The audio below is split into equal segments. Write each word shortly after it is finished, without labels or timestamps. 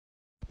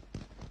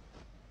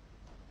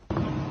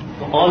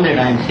All that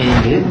I am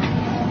saying is,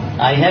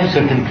 I have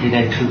certain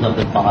credentials of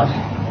the past.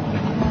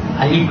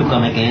 I need to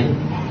come again,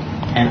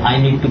 and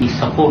I need to be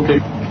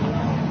supported,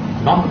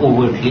 not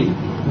overtly,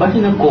 but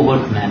in a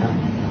covert manner,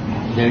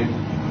 that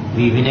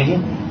we win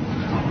again.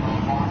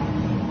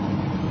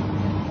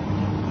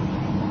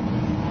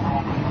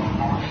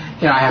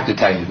 You know, I have to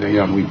tell you,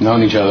 we've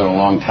known each other a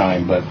long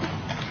time, but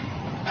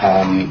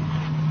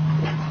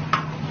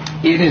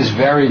it is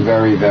very,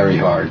 very, very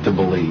hard to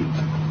believe.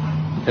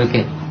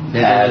 Okay.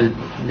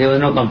 There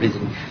was no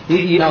complicity.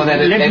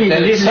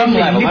 At some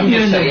level, I'm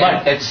just saying,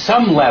 at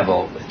some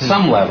level,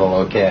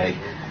 okay.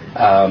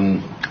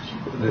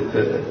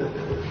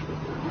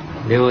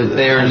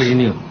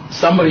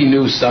 Somebody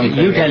knew something.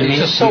 You tell me,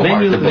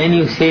 when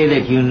you say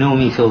that you know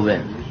me so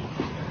well,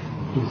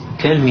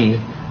 tell me,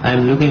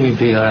 I'm looking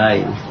into your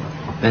eyes,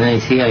 when I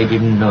say I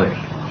didn't know it,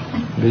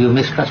 do you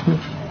mistrust me?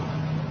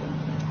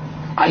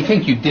 I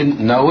think you didn't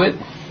know it,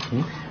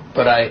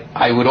 but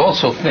I would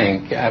also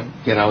think,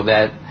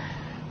 that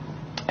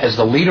as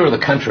the leader of the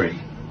country,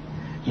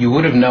 you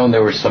would have known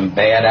there were some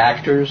bad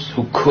actors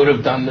who could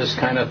have done this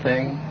kind of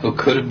thing, who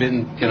could have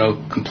been,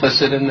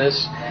 complicit in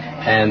this,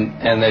 and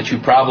that you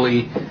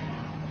probably,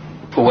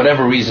 for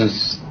whatever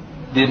reasons,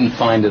 didn't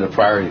find it a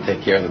priority to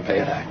take care of the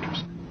bad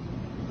actors.